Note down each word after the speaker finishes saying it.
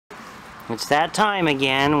It's that time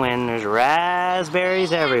again when there's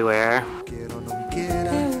raspberries everywhere. Here's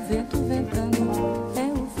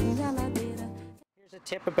a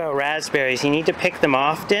tip about raspberries. You need to pick them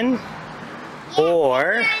often,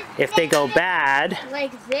 or if they go bad,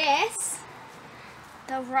 like this,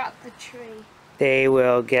 they'll rot the tree. They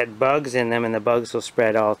will get bugs in them, and the bugs will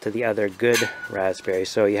spread all to the other good raspberries.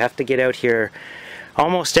 So you have to get out here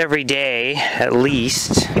almost every day, at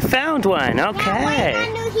least. You found one,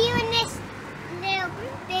 okay.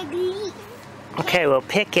 Okay, we'll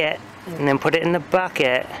pick it and then put it in the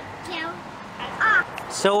bucket.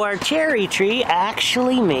 So our cherry tree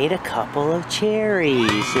actually made a couple of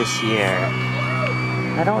cherries this year.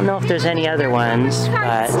 I don't know if there's any other ones,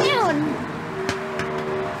 but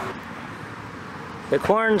the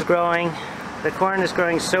corn's growing. The corn is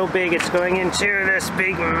growing so big it's going into this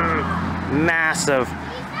big massive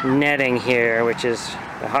netting here, which is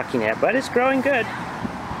the hockey net, but it's growing good.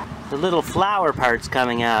 The little flower part's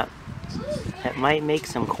coming up. It might make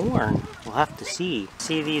some corn. We'll have to see.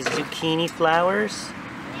 See these zucchini flowers?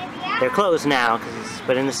 They're closed now,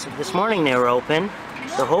 but this morning they were open.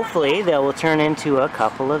 So hopefully they will turn into a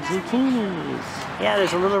couple of zucchinis. Yeah,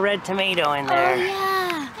 there's a little red tomato in there. Oh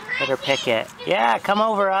yeah. Better pick it. Yeah, come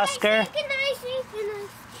over, Oscar.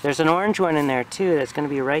 There's an orange one in there too that's going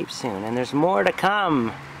to be ripe soon, and there's more to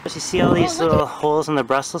come. You see all these little holes in the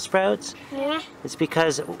Brussels sprouts? Yeah. It's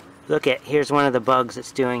because, look at, here's one of the bugs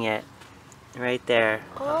that's doing it. Right there.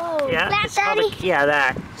 Oh, yeah, that, it's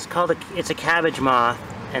called that. It's a cabbage moth,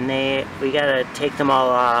 and we gotta take them all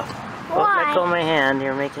off. Why? Oh, let go of my hand.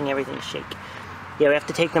 You're making everything shake. Yeah, we have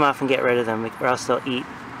to take them off and get rid of them, or else they'll eat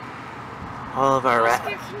all of our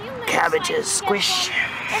cabbages. Squish.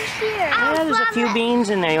 Yeah, there's a few beans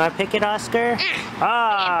in there. You want to pick it, Oscar?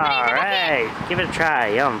 All right, give it a try.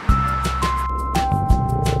 Yum.